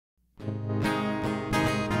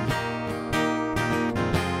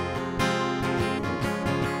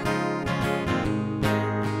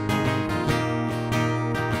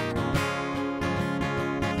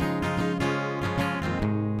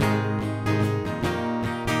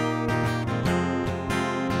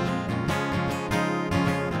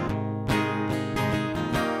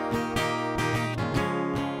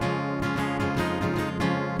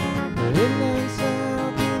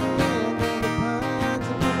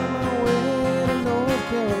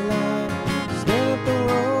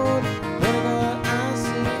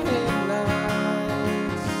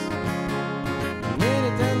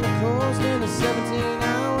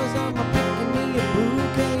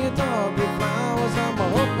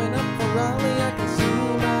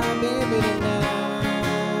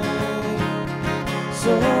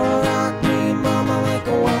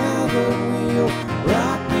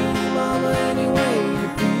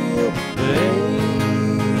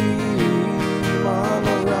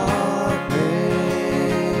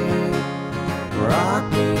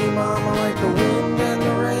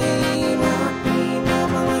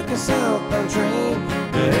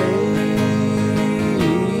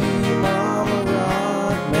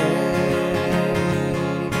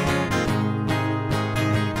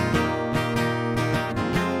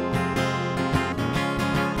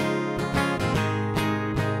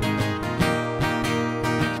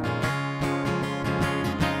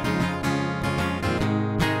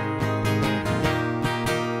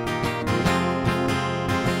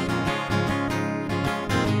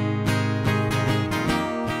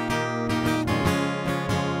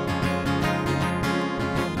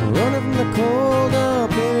Hold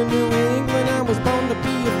up in New England, I was born to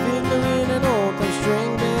be a fiddler in an old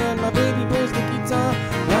string band. My baby plays the guitar,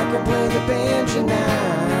 I can play the banjo now.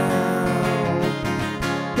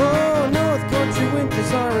 Oh, North Country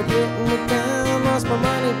winters are getting me down. Lost my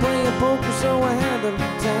money playing poker, so I had to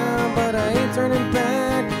leave town. But I ain't turning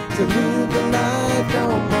back to live the life no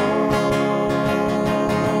more.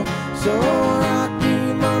 So rock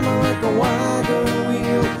me, mama, like a wagon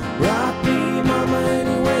wheel. Rock me, mama,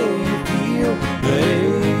 any way you feel. Hey,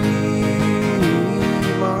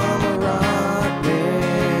 mama, rock me.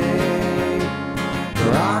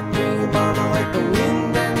 Rock me, mama, like the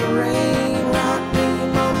wind and the rain. Rock me,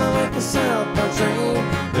 mama, like the southbound train.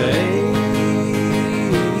 Hey,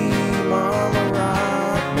 mama,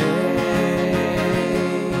 rock me.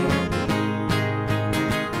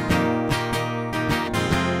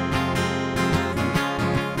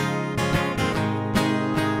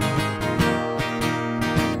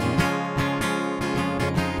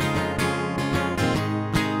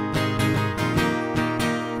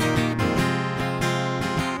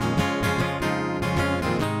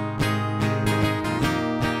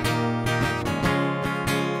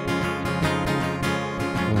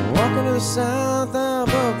 Walking to the south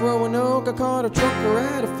of Roanoke, I caught a trucker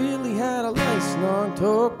at a field. He had a nice long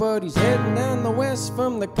talk, but he's heading down the west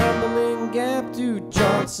from the Cumberland Gap to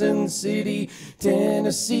Johnson City,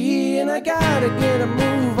 Tennessee. And I gotta get a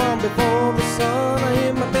move on before the sun. I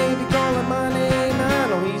hear my baby calling my name. I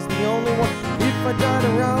know he's the only one. If I die to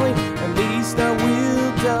Raleigh, at least I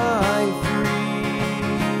will die free.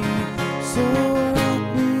 So rock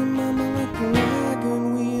me, mama, like a wagon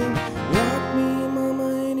wheel. Rock me, mama,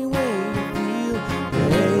 any way you feel.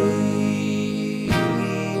 Hey,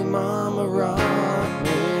 mama, rock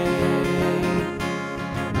me.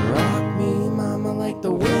 Rock me, mama, like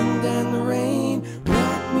the wind and the rain.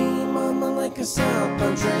 Rock me, mama, like a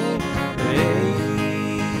southbound train.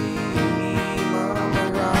 Hey,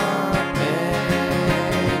 mama, rock me.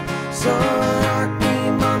 So rock me,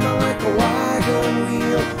 mama, like a wagon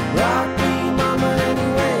wheel. Rock me, mama, any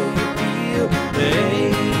way you feel.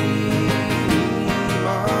 Hey,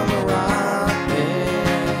 mama, rock me.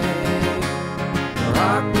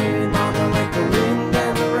 Rock me, mama, like the wind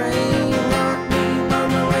and the rain. Rock me,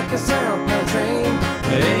 mama, like a southbound train.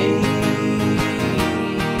 Hey,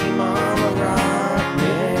 mama, rock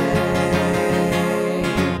me.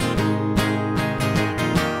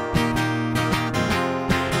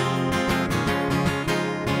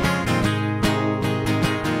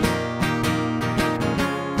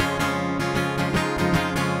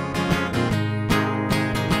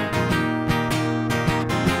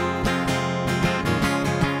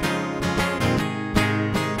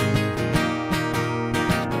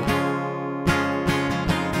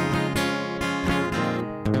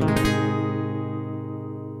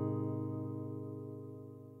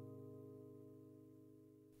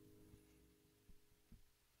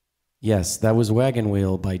 Yes, that was Wagon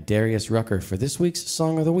Wheel by Darius Rucker for this week's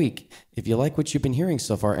Song of the Week. If you like what you've been hearing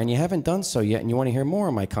so far and you haven't done so yet and you want to hear more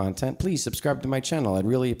of my content, please subscribe to my channel. I'd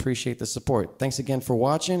really appreciate the support. Thanks again for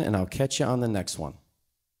watching, and I'll catch you on the next one.